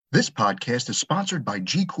This podcast is sponsored by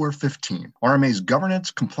GCore 15, RMA's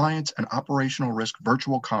Governance, Compliance, and Operational Risk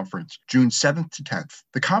Virtual Conference, June 7th to 10th.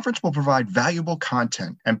 The conference will provide valuable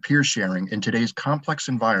content and peer sharing in today's complex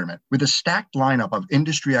environment with a stacked lineup of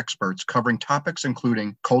industry experts covering topics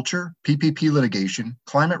including culture, PPP litigation,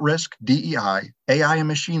 climate risk, DEI, AI and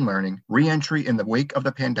machine learning, re-entry in the wake of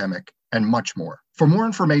the pandemic, and much more. For more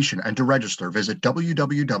information and to register, visit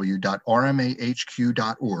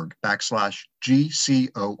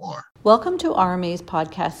www.rmahq.org/GCOR. Welcome to RMA's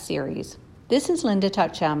podcast series. This is Linda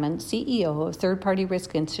Tutchaman, CEO of Third Party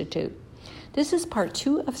Risk Institute. This is part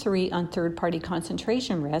 2 of 3 on third-party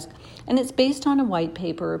concentration risk, and it's based on a white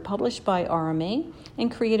paper published by RMA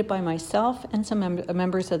and created by myself and some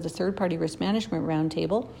members of the Third Party Risk Management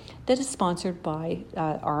Roundtable that is sponsored by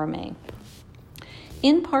RMA.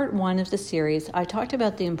 In part 1 of the series, I talked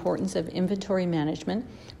about the importance of inventory management,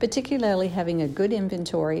 particularly having a good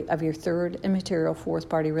inventory of your third and material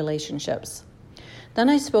fourth-party relationships. Then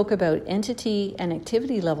I spoke about entity and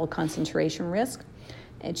activity level concentration risk,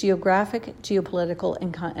 geographic, geopolitical,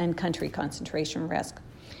 and country concentration risk.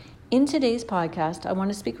 In today's podcast, I want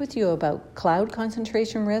to speak with you about cloud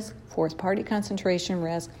concentration risk, fourth-party concentration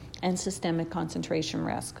risk, and systemic concentration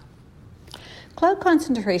risk. Cloud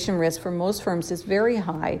concentration risk for most firms is very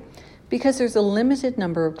high because there's a limited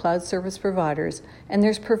number of cloud service providers and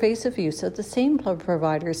there's pervasive use of the same cloud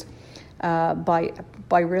providers by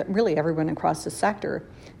really everyone across the sector,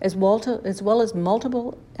 as well as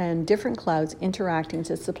multiple and different clouds interacting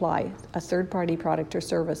to supply a third-party product or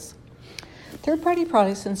service. Third-party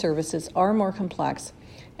products and services are more complex,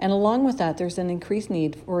 and along with that, there's an increased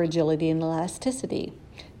need for agility and elasticity.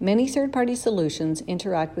 Many third-party solutions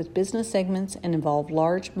interact with business segments and involve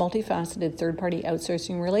large, multifaceted third-party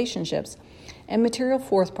outsourcing relationships and material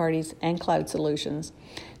fourth parties and cloud solutions.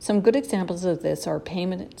 Some good examples of this are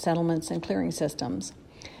payment, settlements, and clearing systems.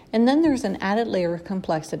 And then there's an added layer of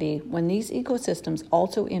complexity when these ecosystems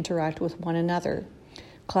also interact with one another,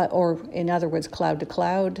 or in other words, cloud to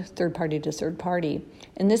cloud, third party to third party.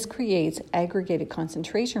 And this creates aggregated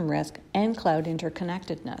concentration risk and cloud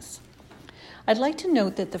interconnectedness. I'd like to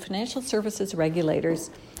note that the financial services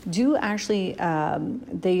regulators do actually,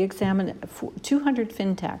 they examine 200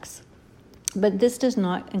 fintechs, but this does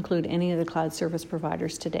not include any of the cloud service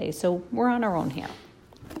providers today, so we're on our own here.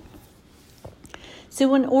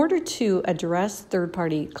 So in order to address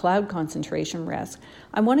third-party cloud concentration risk,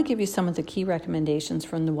 I want to give you some of the key recommendations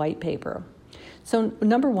from the white paper. So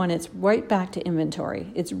number 1, it's right back to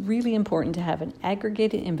inventory. It's really important to have an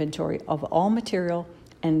aggregated inventory of all material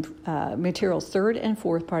third and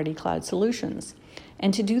fourth party cloud solutions.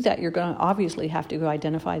 And to do that, you're going to obviously have to go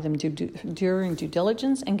identify them during due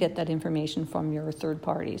diligence and get that information from your third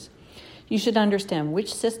parties. You should understand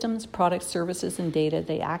which systems, products, services, and data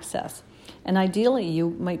they access. And ideally,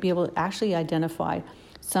 you might be able to actually identify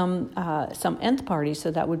some nth party,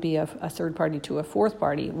 so that would be a third party to a fourth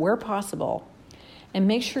party, where possible. And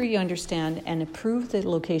make sure you understand and approve the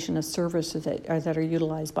location of services that are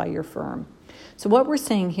utilized by your firm. So what we're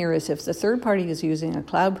saying here is if the third party is using a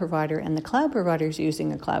cloud provider and the cloud provider is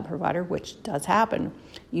using a cloud provider, which does happen,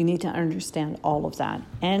 you need to understand all of that.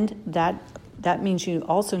 And that means you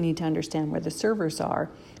also need to understand where the servers are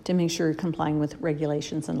to make sure you're complying with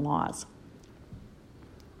regulations and laws.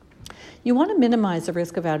 You want to minimize the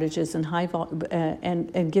risk of outages and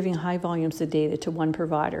giving high volumes of data to one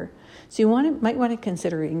provider. So you might want to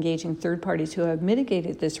consider engaging third parties who have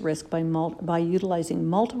mitigated this risk by utilizing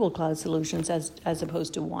multiple cloud solutions as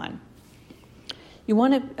opposed to one. You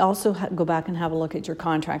want to also go back and have a look at your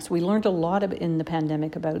contracts. We learned a lot in the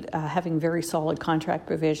pandemic about having very solid contract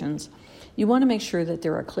provisions. You want to make sure that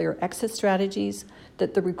there are clear exit strategies,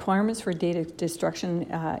 that the requirements for data destruction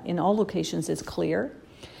in all locations is clear.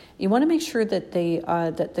 You want to make sure that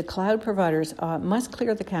that the cloud providers must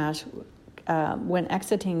clear the cache when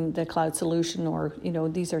exiting the cloud solution, or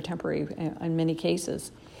these are temporary in many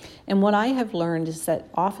cases. And what I have learned is that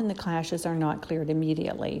often the caches are not cleared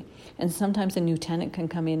immediately, and sometimes a new tenant can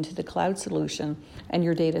come into the cloud solution and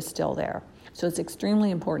your data is still there. So it's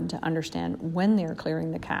extremely important to understand when they're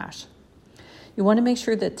clearing the cache. You want to make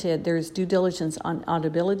sure that there's due diligence on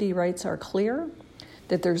auditability rights are clear,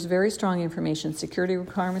 that there's very strong information security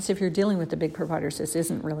requirements. If you're dealing with the big providers, this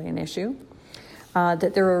isn't really an issue.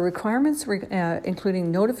 That there are requirements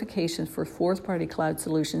including notifications for fourth-party cloud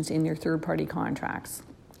solutions in your third-party contracts.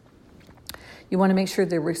 You want to make sure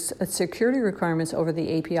the security requirements over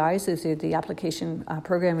the APIs, the application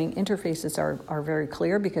programming interfaces, are very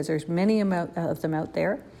clear, because there's many of them out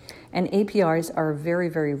there, and APIs are very,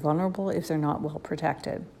 very vulnerable if they're not well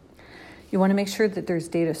protected. You want to make sure that there's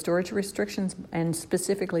data storage restrictions, and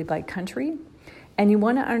specifically by country, And you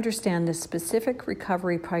want to understand the specific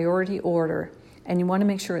recovery priority order, and you want to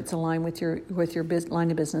make sure it's aligned with your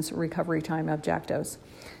line of business recovery time objectives.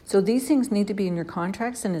 So these things need to be in your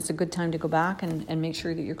contracts, and it's a good time to go back and make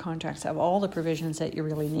sure that your contracts have all the provisions that you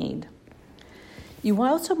really need. You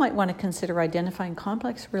also might want to consider identifying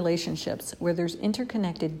complex relationships where there's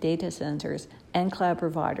interconnected data centers and cloud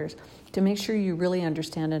providers to make sure you really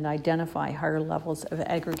understand and identify higher levels of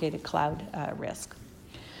aggregated cloud risk.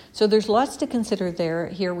 So there's lots to consider there.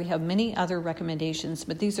 Here we have many other recommendations,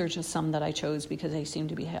 but these are just some that I chose because they seem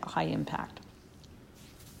to be high impact.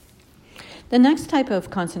 The next type of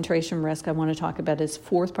concentration risk I want to talk about is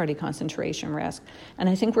fourth-party concentration risk. And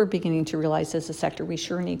I think we're beginning to realize as a sector we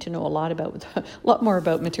sure need to know a lot more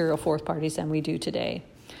about material fourth parties than we do today.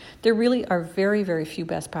 There really are very, very few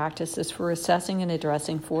best practices for assessing and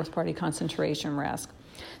addressing fourth-party concentration risk.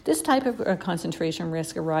 This type of concentration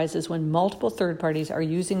risk arises when multiple third parties are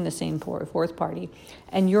using the same fourth party,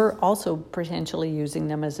 and you're also potentially using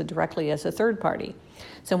them directly as a third party.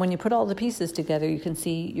 So when you put all the pieces together, you can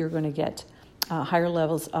see you're going to get higher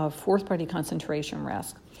levels of fourth-party concentration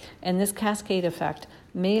risk. And this cascade effect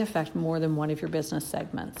may affect more than one of your business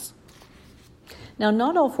segments. Now,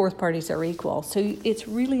 not all fourth parties are equal, so it's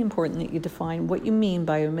really important that you define what you mean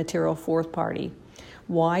by a material fourth party,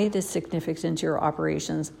 why it is significant to your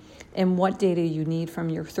operations, and what data you need from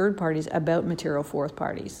your third parties about material fourth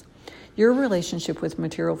parties. Your relationship with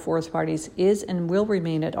material fourth parties is and will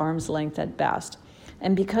remain at arm's length at best.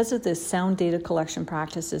 And because of this, sound data collection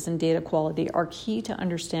practices and data quality are key to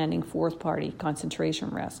understanding fourth-party concentration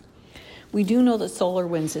risk. We do know that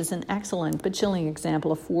SolarWinds is an excellent but chilling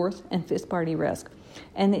example of fourth and fifth-party risk.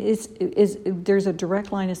 And there's a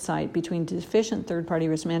direct line of sight between deficient third-party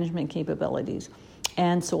risk management capabilities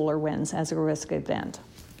and SolarWinds as a risk event.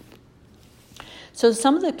 So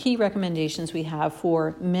some of the key recommendations we have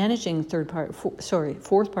for managing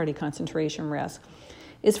fourth-party concentration risk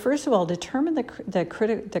is, first of all, determine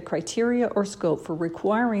the criteria or scope for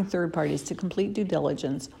requiring third parties to complete due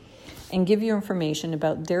diligence and give you information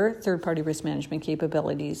about their third-party risk management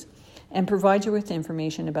capabilities and provide you with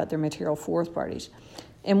information about their material fourth parties.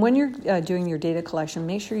 And when you're doing your data collection,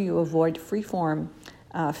 make sure you avoid free-form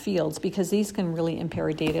fields because these can really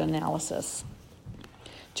impair data analysis.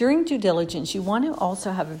 During due diligence, you want to also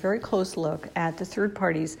have a very close look at the third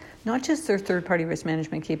parties, not just their third-party risk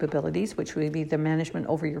management capabilities, which would be the management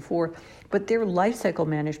over your fourth, but their lifecycle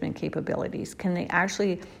management capabilities. Can they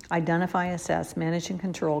actually identify, assess, manage, and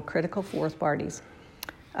control critical fourth parties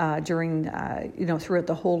throughout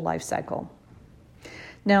the whole life cycle?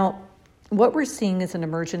 Now, what we're seeing is an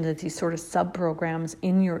emergence of these sort of sub-programs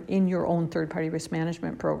in your own third-party risk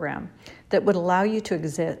management program that would allow you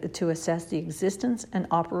to assess the existence and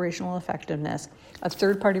operational effectiveness of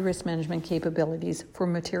third-party risk management capabilities for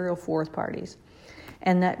material fourth parties.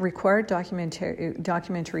 And that required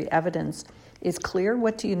documentary evidence is clear.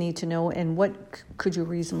 What do you need to know, and what could you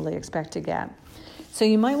reasonably expect to get? So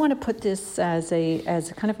you might want to put this as a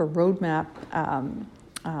kind of a roadmap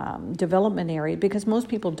development area, because most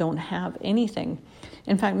people don't have anything.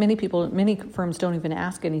 In fact, many firms don't even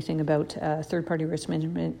ask anything about third-party risk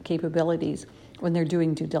management capabilities when they're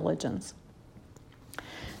doing due diligence.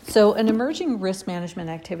 So an emerging risk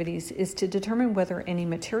management activities is to determine whether any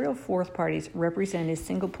material fourth parties represent a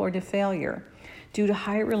single point of failure due to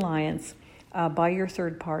high reliance by your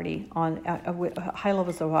third party on high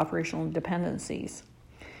levels of operational dependencies.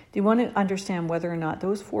 You want to understand whether or not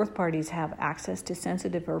those fourth parties have access to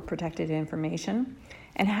sensitive or protected information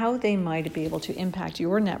and how they might be able to impact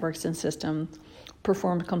your networks and systems,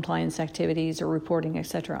 perform compliance activities or reporting,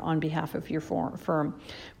 etc., on behalf of your firm.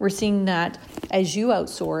 We're seeing that as you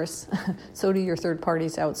outsource, so do your third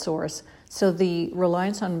parties outsource. So the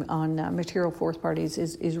reliance on material fourth parties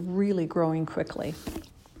is really growing quickly.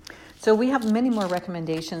 So we have many more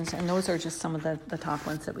recommendations, and those are just some of the top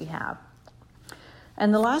ones that we have.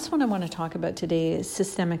 And the last one I want to talk about today is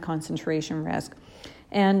systemic concentration risk.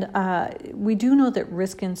 And we do know that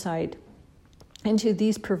risk insight into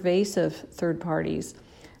these pervasive third parties,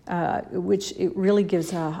 which it really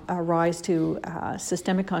gives a rise to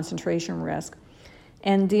systemic concentration risk.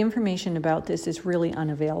 And the information about this is really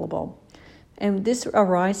unavailable. And this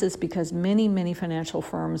arises because many financial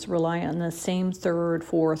firms rely on the same third,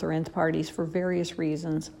 fourth, or nth parties for various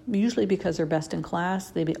reasons, usually because they're best in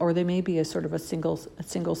class, or they may be a sort of a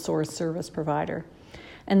single source service provider.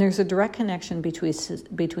 And there's a direct connection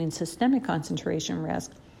between systemic concentration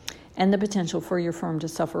risk and the potential for your firm to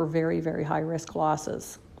suffer very, very high risk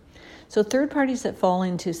losses. So third parties that fall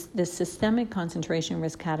into this systemic concentration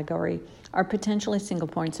risk category are potentially single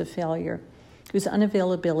points of failure. whose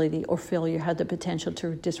unavailability or failure had the potential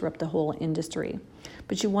to disrupt the whole industry.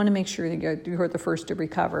 But you want to make sure that you're the first to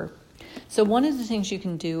recover. So one of the things you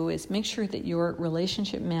can do is make sure that your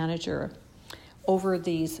relationship manager over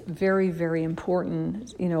these very, very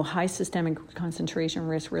important, high systemic concentration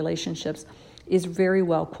risk relationships is very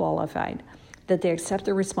well qualified, that they accept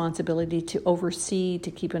the responsibility to oversee, to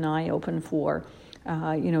keep an eye open for,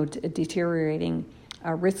 deteriorating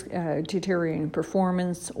risk, deteriorating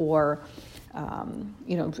performance, or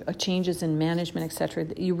changes in management, etc.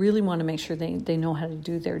 You really want to make sure they know how to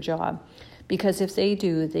do their job, because if they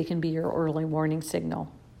do, they can be your early warning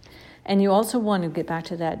signal. And you also want to get back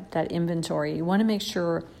to that inventory. You want to make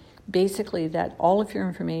sure basically that all of your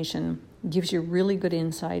information gives you really good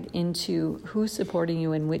insight into who's supporting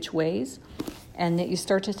you in which ways, and that you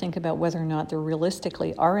start to think about whether or not there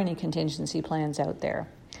realistically are any contingency plans out there.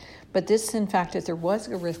 But this, in fact, if there was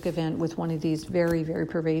a risk event with one of these very, very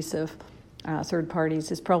pervasive third parties,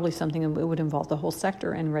 is probably something that would involve the whole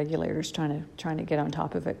sector and regulators trying to get on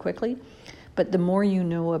top of it quickly. But the more you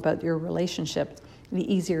know about your relationship,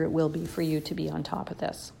 the easier it will be for you to be on top of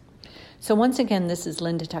this. So once again, this is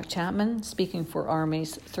Linda Tuck-Chapman speaking for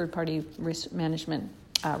RMA's Third-Party Risk Management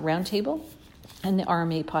Roundtable and the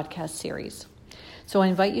RMA podcast series. So I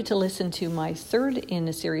invite you to listen to my third in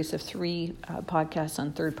a series of 3 podcasts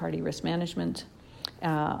on third-party risk management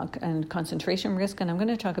and concentration risk, and I'm going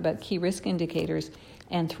to talk about key risk indicators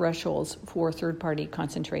and thresholds for third-party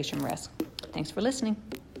concentration risk. Thanks for listening.